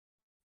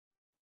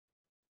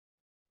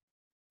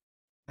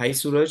Hi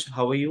Suraj,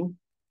 how are you?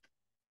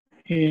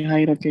 Hey,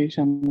 hi Rakesh,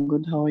 I'm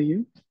good. How are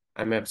you?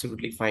 I'm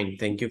absolutely fine.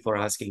 Thank you for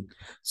asking.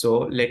 So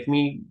let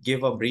me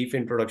give a brief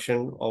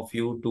introduction of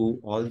you to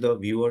all the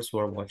viewers who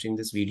are watching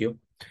this video.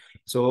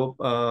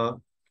 So,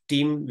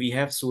 team, we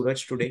have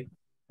Suraj today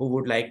who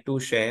would like to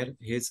share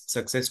his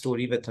success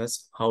story with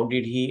us. How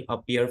did he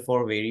appear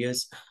for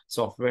various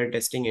software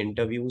testing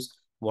interviews?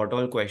 What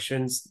all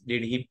questions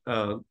did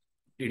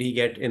he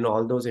get in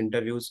all those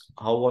interviews?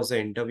 How was the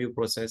interview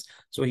process?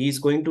 So he's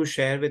going to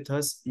share with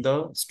us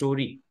the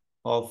story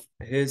of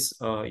his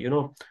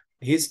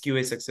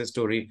QA success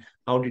story.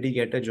 How did he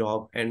get a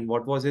job, and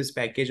what was his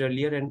package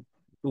earlier, and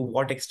to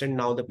what extent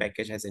now the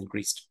package has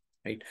increased,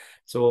 right?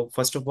 So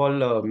first of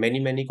all,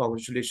 many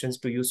congratulations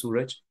to you,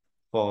 Suraj,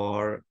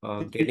 for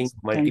getting Thanks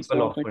a multiple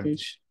lot, offers.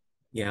 Rakesh.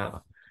 Yeah. So,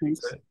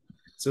 Thanks.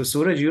 so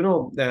Suraj,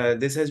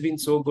 this has been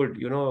so good.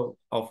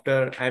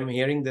 After I'm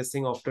hearing this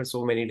thing after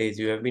so many days,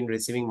 you have been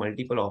receiving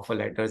multiple offer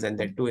letters, and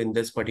that too in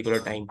this particular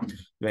time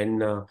when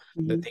the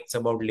hmm things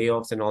about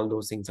layoffs and all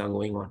those things are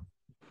going on.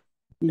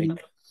 Right. hmm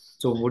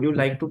So would you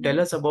like to tell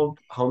us about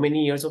how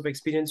many years of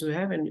experience you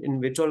have and in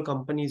which all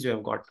companies you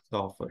have got the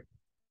offer?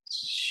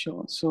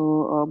 Sure.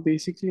 So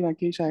basically,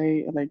 Rakesh,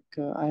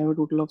 I have a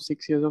total of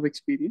 6 years of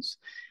experience,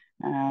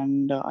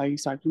 and I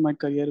started my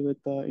career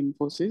with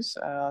Infosys.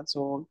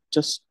 So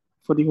just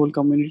for the whole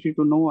community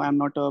to know, I'm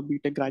not a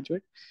BTech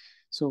graduate.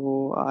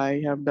 So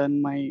I have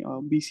done my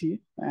BCA,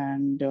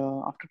 and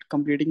after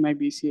completing my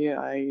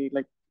BCA,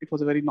 it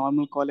was a very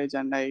normal college,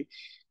 and I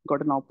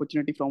got an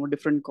opportunity from a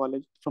different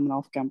college from an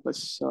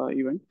off-campus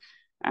event,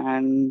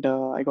 and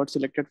I got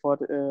selected for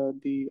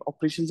the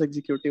operations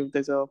executive.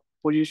 There's a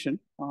position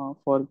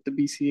for the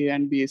BCA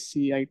and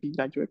BSc IT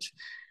graduates,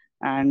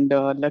 and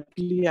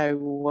luckily I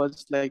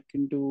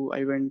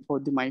went for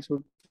the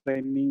Mysore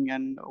training,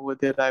 and over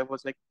there I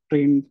was like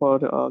trained for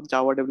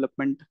Java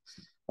development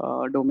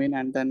domain,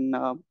 and then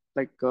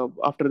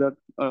after that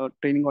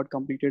training got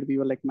completed, we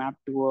were like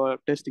mapped to a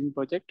testing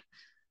project.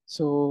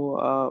 So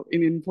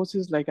in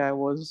Infosys, like I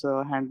was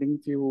handling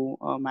few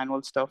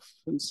manual stuff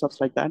and stuff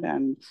like that,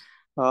 and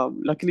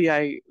luckily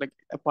I like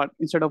apart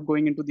instead of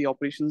going into the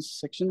operations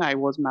section, I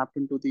was mapped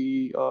into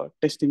the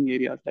testing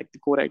areas like the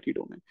core IT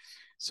domain.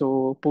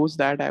 So post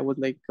that, I was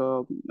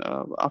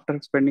after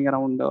spending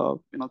around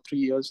 3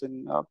 years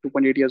in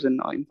 2.8 years in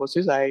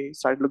Infosys, I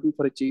started looking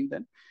for a change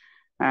then,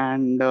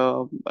 and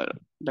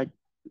like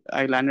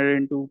I landed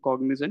into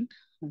Cognizant.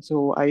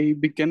 So I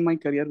began my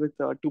career with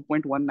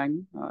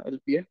 2.19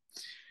 LPA,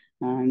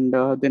 and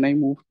then I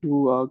moved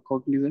to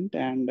Cognizant,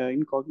 and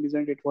in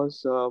Cognizant it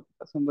was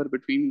somewhere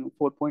between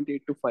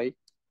 4.8 to 5,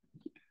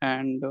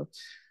 and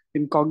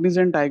in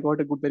Cognizant I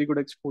got a very good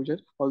exposure,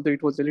 although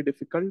it was really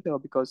difficult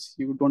because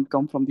you don't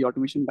come from the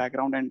automation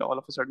background, and all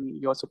of a sudden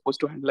you are supposed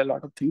to handle a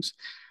lot of things.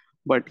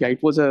 But yeah,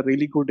 it was a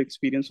really good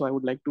experience. So I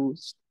would like to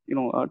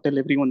tell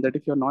everyone that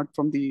if you're not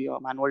from the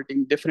manual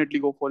team, definitely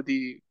go for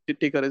the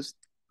take a risk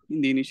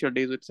in the initial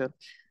days itself.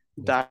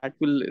 That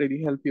will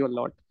really help you a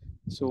lot.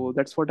 So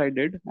that's what I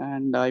did,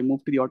 and I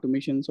moved to the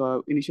automation.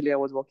 So initially I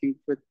was working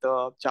with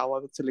Java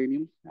with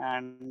Selenium,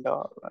 and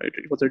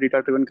it was a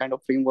data driven kind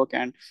of framework,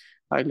 and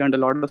I learned a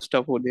lot of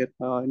stuff over there,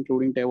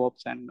 including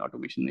DevOps and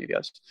automation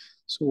areas.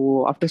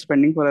 So after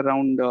spending for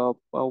around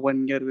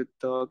 1 year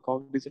with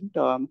Cognizant,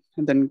 and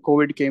then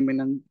COVID came in,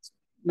 and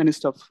many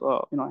stuff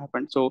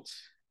happened. So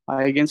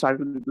I again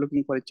started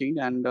looking for a change,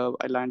 and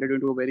I landed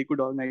into a very good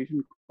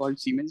organization called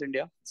Siemens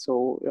India.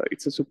 So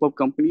it's a superb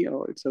company.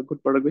 It's a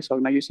good product-based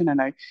organization,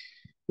 and I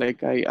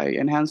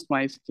enhanced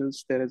my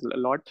skills there as a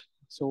lot.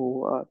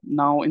 So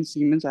now in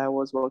Siemens, I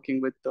was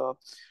working with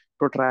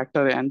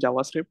Protractor and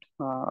JavaScript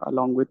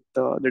along with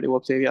the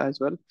DevOps area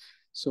as well.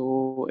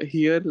 So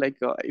here,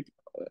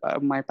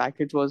 my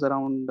package was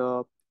around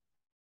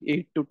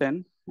 8 to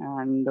 10,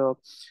 and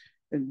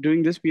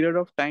during this period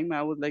of time,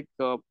 I was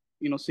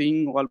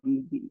seeing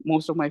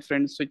most of my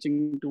friends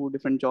switching to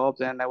different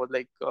jobs, and I was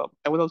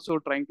also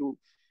trying to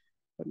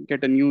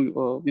get a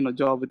new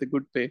job with a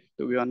good pay,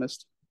 to be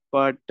honest.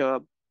 But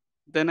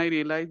then I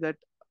realized that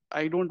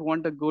I don't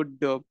want a good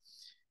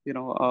you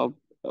know uh,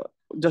 uh,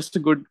 just a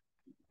good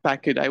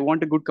package. I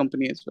want a good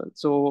company as well.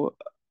 So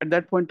at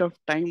that point of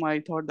time, I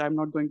thought that I'm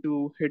not going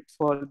to hit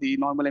for the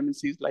normal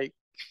MNCs like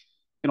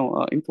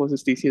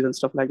Infosys, TCS, and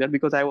stuff like that,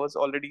 because I was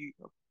already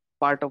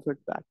part of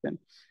it back then.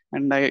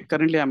 And I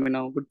currently am in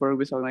a good product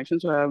based organization,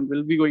 so I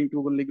will be going to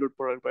only good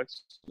product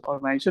based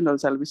organization,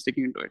 else I'll be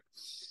sticking into it.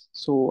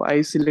 So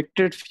I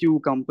selected few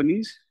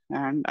companies,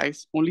 and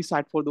only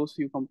sat for those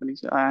few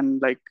companies,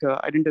 and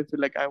I didn't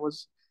feel like I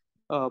was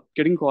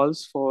getting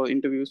calls for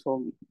interviews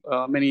from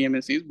many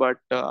MNCs, but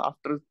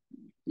after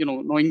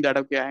knowing that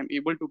okay, I'm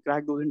able to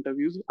crack those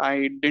interviews,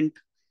 I didn't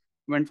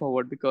went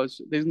forward,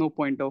 because there's no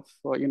point of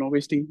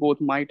wasting both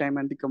my time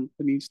and the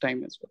company's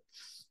time as well.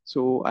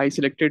 So I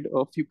selected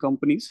a few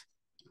companies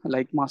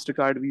like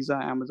MasterCard, Visa,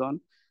 Amazon,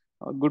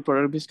 good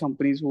product based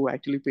companies who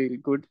actually pay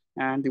good,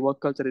 and the work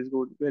culture is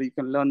good where you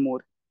can learn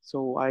more.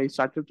 So I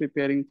started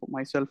preparing for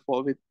myself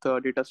with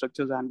data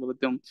structures and with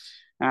them,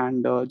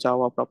 and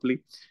Java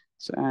properly.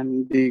 So,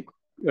 and the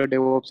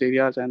DevOps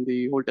areas and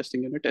the whole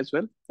testing unit as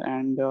well.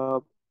 And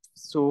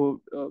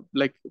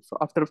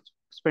after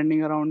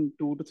spending around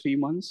 2 to 3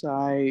 months,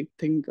 I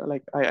think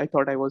I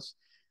thought I was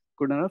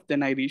good enough.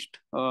 Then I reached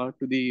to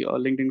the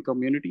LinkedIn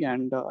community,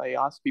 and I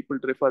asked people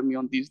to refer me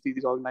on these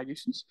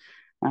organizations.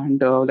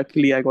 And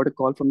luckily, I got a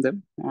call from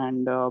them.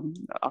 And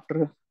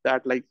after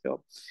that,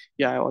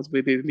 yeah, I was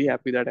really, really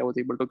happy that I was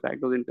able to crack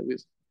those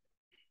interviews.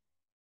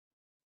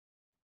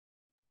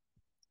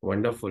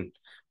 Wonderful.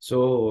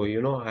 So,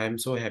 I'm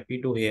so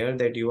happy to hear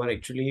that you are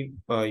actually,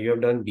 you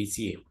have done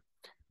BCA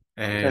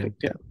and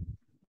Correct. Yeah.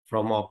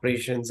 from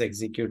operations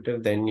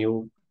executive, then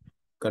you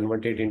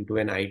converted into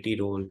an IT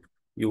role.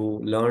 You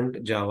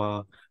learned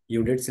Java,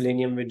 you did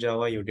Selenium with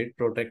Java, you did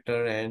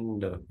Protector,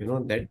 and,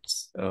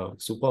 that's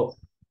superb.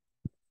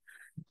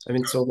 I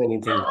mean, so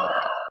many things,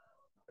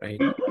 right?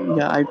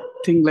 Yeah, I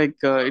think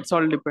it's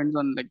all depends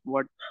on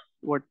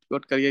what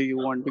career you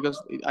want,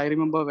 because I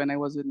remember when I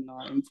was in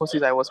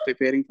Infosys, I was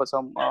preparing for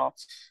some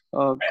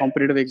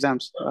competitive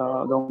exams,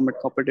 government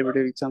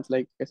competitive exams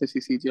like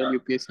SSC, CGL,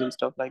 UPSC and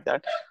stuff like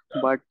that.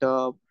 But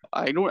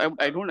I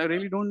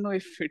really don't know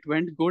if it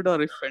went good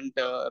or if it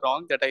went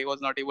wrong, that I was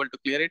not able to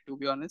clear it, to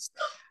be honest.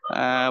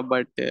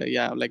 But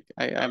yeah,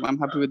 I'm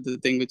happy with the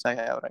thing which I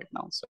have right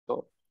now.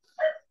 So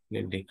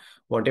Definitely.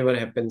 Whatever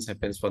happens,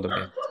 happens for the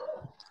best.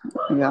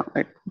 yeah,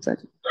 right,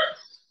 exactly.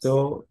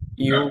 So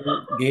you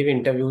gave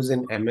interviews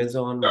in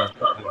Amazon,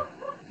 MasterCard,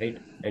 right?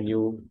 And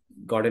you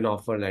got an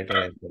offer letter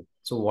as well.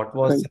 So what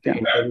was Right, the yeah.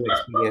 interview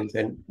experience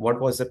and what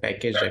was the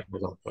package that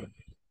was offered?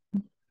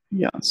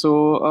 Yeah,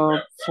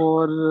 so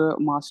for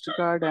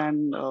MasterCard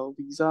and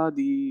Visa,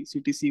 the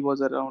CTC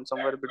was around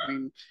somewhere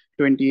between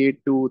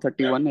 28 to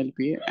 31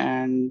 LPA,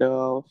 and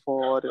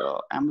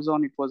for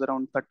Amazon, it was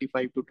around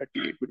 35 to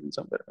 38, between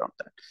somewhere around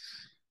that.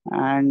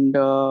 And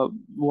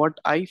what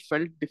I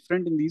felt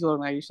different in these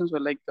organizations were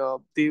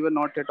they were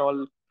not at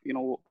all, you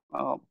know,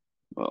 uh,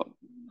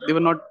 they were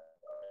not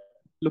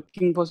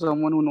looking for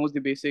someone who knows the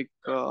basic,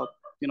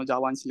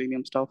 Java and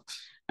Selenium stuff,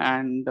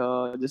 and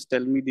just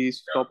tell me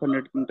these top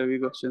 100 interview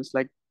questions,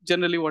 like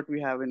generally what we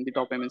have in the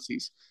top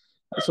MNCs.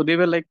 So they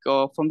were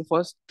from the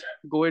first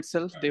go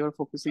itself, they were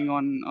focusing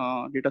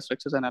on data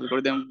structures and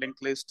algorithm,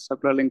 linked list,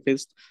 circular linked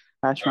list,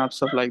 hash map,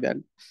 stuff like that.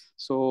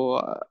 So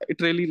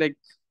it really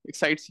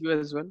excites you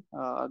as well,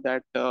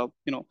 that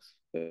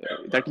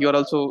you are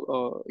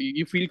also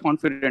you feel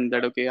confident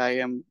that okay, I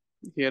am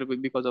here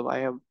because of I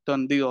have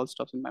done these all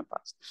stuff in my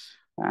past.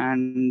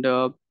 And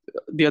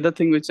the other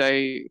thing which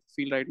I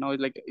feel right now is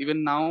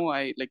even now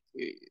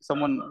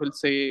someone will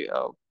say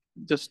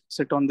just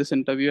sit on this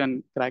interview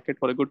and crack it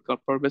for a good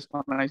purpose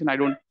organization. I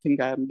don't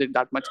think I am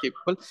that much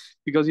capable,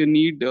 because you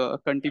need a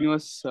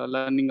continuous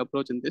learning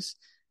approach in this.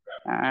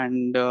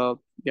 And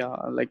yeah,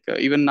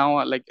 even now,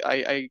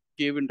 I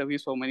gave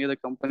interviews for many other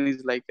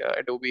companies like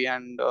Adobe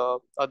and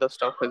other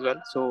stuff as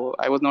well, so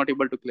I was not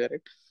able to clear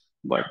it.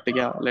 But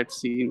yeah,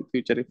 let's see in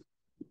future if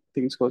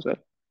things goes well.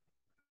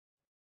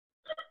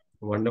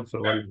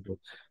 Wonderful, wonderful.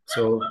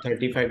 So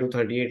 35 to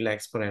 38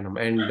 lakhs per annum.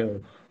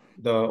 And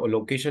the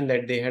location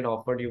that they had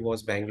offered you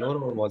was Bangalore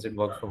or was it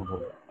work from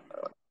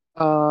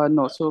home?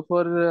 No, so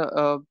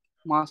for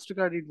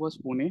MasterCard, it was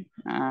Pune,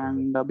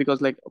 and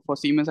because for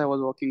Siemens, I was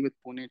working with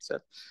Pune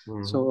itself.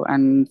 Mm-hmm. So,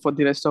 and for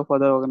the rest of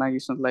other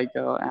organizations like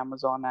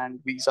Amazon and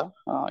Visa,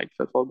 it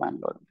was for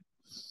Bangalore,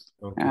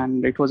 Okay,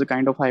 and it was a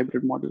kind of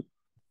hybrid model.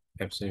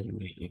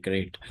 absolutely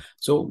great.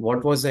 So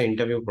what was the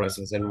interview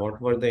process and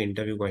what were the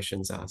interview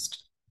questions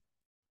asked?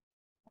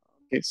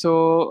 Okay,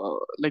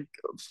 so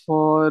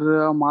for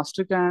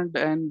MasterCard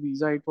and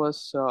Visa, it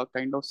was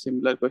kind of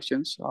similar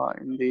questions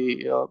in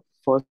the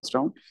first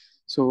round.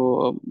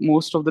 So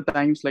most of the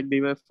times,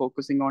 they were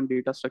focusing on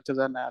data structures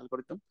and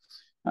algorithm,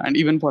 and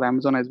even for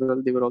Amazon as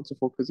well, they were also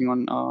focusing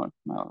on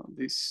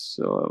these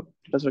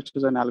data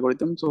structures and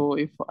algorithms. So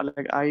if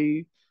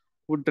I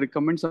would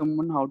recommend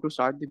someone how to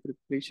start the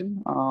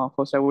preparation,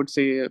 first I would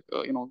say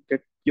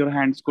get your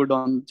hands good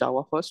on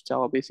Java first,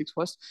 Java basics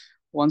first.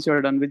 Once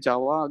you're done with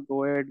Java,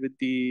 go ahead with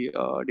the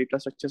data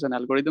structures and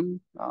algorithm,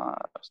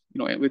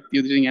 with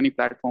using any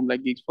platform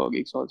like Geeks for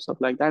Geeks or stuff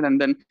like that. And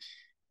then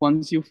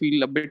once you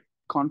feel a bit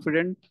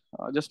confident,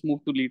 just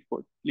move to Lead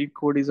Code. Lead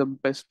Code is a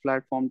best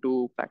platform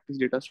to practice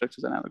data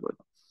structures and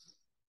algorithm.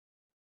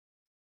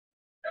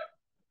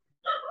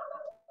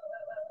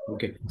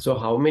 Okay, so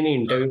how many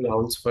interview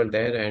rounds were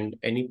there and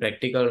any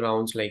practical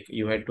rounds like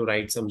you had to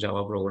write some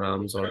Java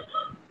programs or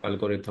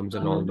algorithms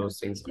and all those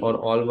things or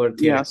all were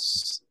theoretical?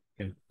 Yes.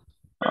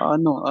 Yeah.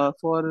 No,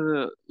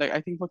 for I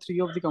think for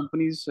three of the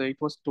companies, it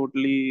was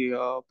totally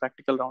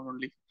practical round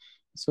only.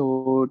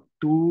 So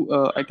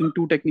I think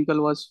two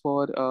technical was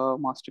for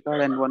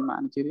Mastercard and one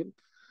managerial,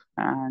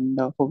 and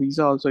for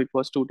Visa also it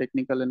was two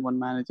technical and one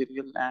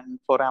managerial, and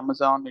for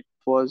Amazon it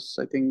was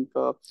I think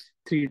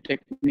three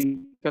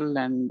technical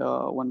and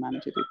one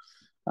managerial.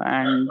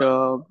 And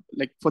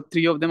for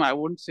three of them, I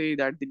won't say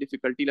that the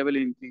difficulty level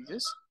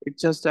increases.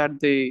 It's just that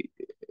the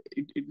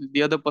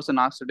other person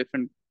asks a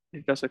different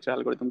data structure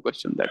algorithm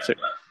question. That's it.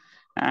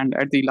 And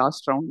at the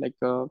last round,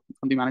 on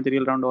the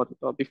managerial round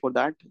or before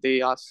that,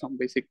 they ask some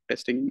basic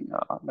testing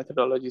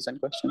methodologies and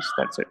questions.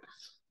 That's it.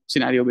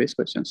 Scenario based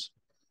questions.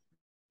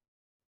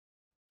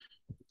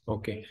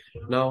 Okay.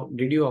 Now,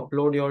 did you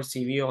upload your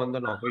CV on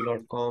the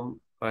Naukri.com,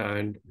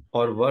 and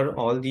or were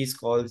all these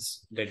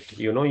calls that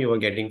you were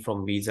getting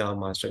from Visa,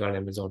 MasterCard,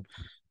 Amazon,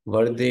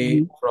 were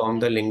they Mhm. from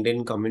the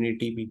LinkedIn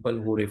community people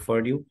who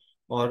referred you,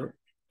 or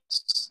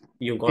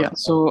you got Yeah,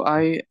 called?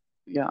 I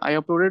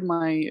uploaded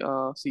my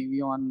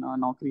CV on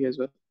Naukri as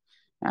well,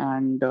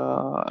 and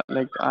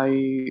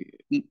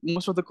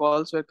most of the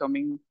calls were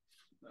coming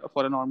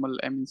for a normal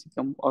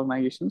MNC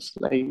organizations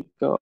like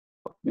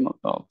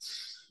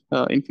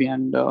Infi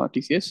and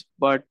TCS.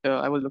 But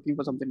I was looking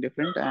for something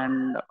different,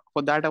 and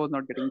for that I was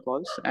not getting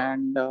calls.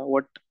 And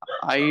what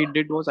I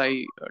did was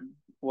like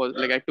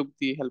I took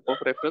the help of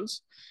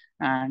referrals,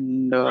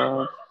 and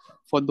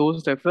for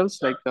those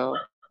referrals,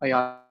 I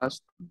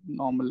asked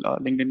normal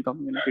LinkedIn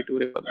community to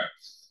refer me.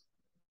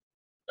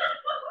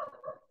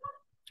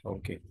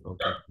 Okay,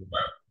 okay.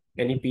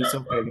 Any piece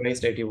of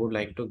advice that you would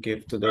like to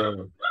give to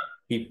the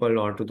people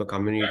or to the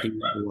community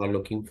who are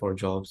looking for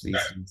jobs these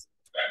days?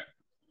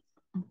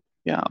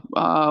 Yeah,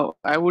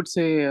 I would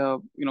say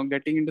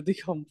getting into the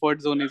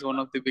comfort zone is one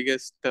of the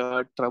biggest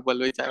trouble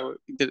which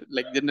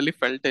generally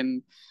felt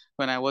in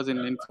when I was in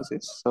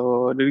Infosys.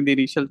 So during the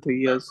initial 3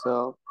 years,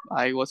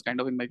 I was kind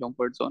of in my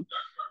comfort zone,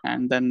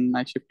 and then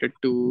I shifted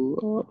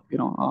to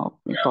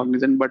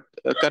Cognizant. But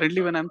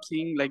currently, when I'm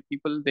seeing like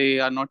people, they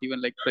are not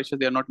even like freshers;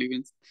 they are not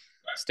even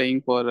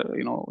staying for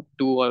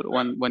 2 or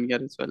 1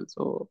 year as well.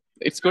 So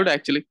it's good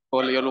actually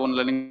for your own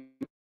learning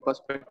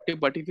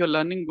perspective. But if you're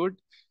learning good,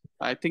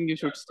 I think you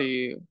should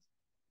stay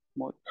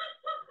more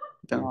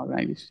with an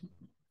organization.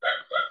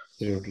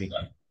 Absolutely.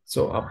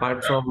 So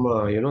apart from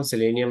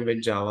Selenium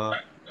with Java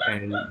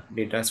and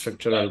data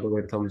structure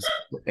algorithms,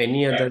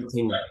 any other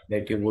thing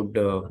that you would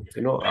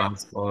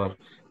ask, or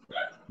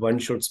one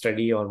should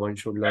study or one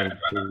should learn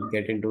to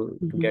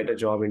Mhm. get a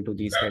job into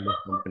these kind of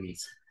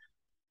companies?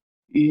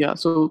 Yeah,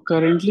 so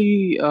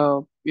currently,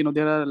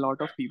 there are a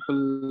lot of people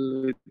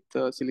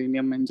with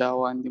Selenium and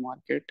Java in the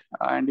market.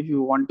 And if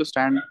you want to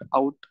stand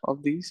out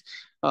of these,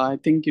 I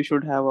think you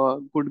should have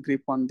a good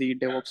grip on the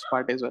DevOps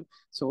part as well.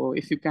 So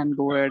if you can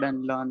go ahead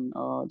and learn,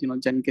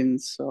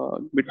 Jenkins,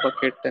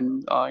 Bitbucket,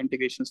 and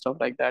integration stuff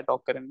like that,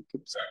 Docker and a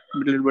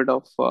little bit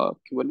of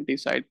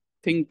Kubernetes, I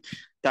think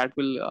that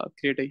will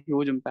create a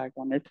huge impact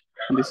on it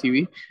on the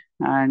CV.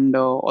 And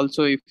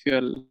also, if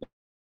you're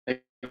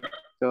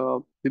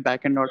the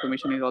backend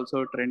automation is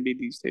also trendy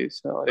these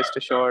days, rest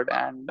assured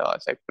and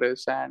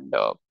cypress. And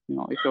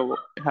if you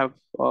have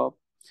uh,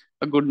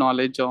 a good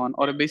knowledge on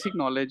or a basic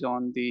knowledge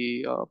on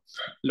the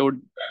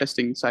load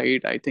testing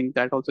side, I think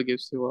that also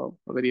gives you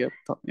a very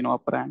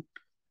upper hand.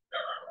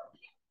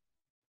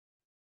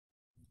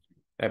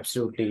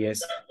 Absolutely,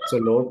 yes. So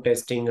load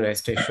testing,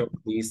 rest assured,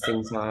 these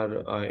things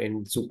are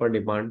in super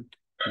demand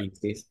these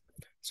days.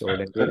 So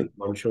definitely Correct.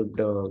 one should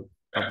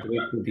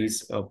upgrade to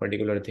these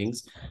particular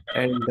things.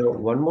 And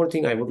one more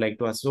thing I would like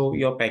to ask. So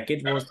your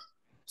package was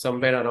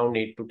somewhere around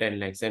 8 to 10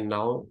 lakhs, and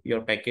now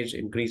your package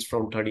increased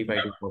from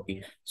 35 to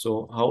 40.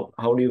 So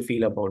how do you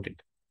feel about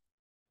it?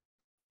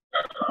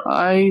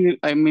 I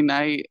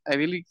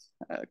really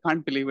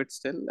can't believe it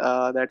still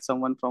that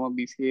someone from a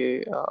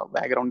BCA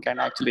background can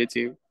actually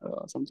achieve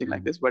something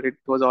like Mm. this. But it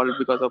was all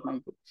because of my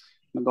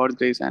God's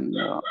grace, and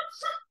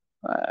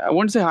I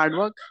won't say hard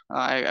work.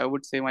 I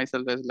would say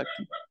myself as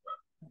lucky.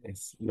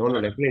 Yes. No,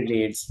 no,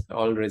 definitely it's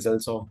all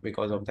results of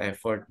because of the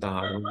effort, the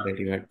hard work that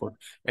you had put.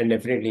 And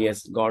definitely,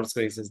 yes, God's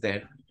grace is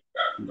there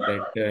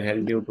that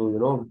helped you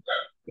to,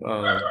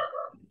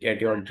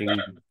 get your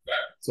dream.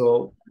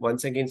 So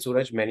once again,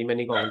 Suraj, many,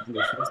 many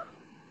congratulations.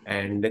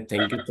 And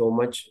thank you so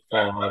much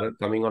for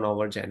coming on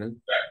our channel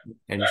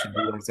and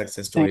sharing your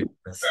success story Thank,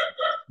 with us.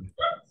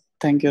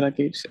 Thank you,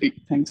 Rakesh.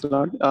 Thanks a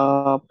lot.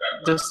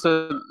 Just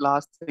a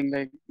last thing,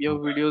 like your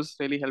videos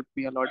really helped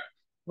me a lot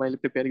while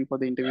preparing for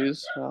the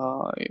interviews.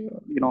 When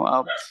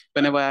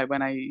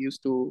I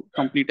used to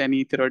complete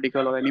any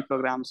theoretical or any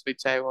programs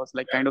which I was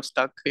like kind of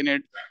stuck in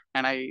it,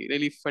 and I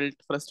really felt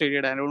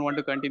frustrated. I don't want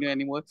to continue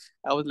anymore.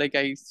 I was like,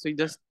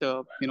 just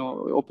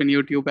open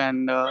YouTube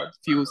and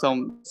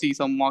see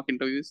some mock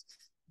interviews.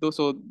 Though,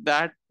 so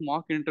that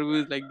mock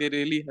interviews, like they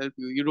really help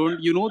you.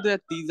 You know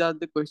that these are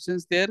the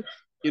questions there,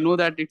 you know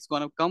that it's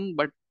gonna come,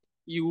 but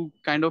you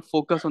kind of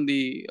focus on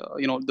the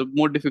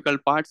more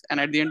difficult parts,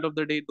 and at the end of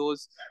the day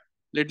those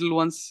little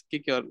ones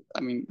kick your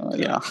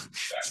yeah.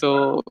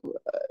 So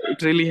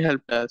it really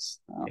helped us,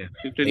 Yeah.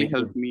 it really Thank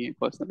helped you. me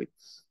personally.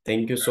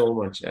 Thank you so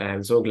much.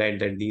 I'm so glad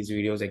that these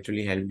videos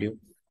actually helped you.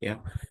 Yeah.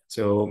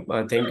 So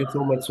thank you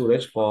so much,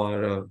 Suraj,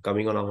 for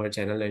coming on our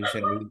channel and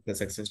sharing the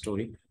success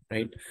story.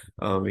 Right.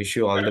 Wish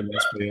you all the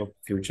best for your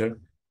future.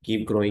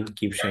 Keep growing,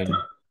 keep shining.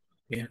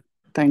 Yeah.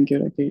 Thank you,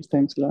 Rakesh.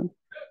 Thanks a lot.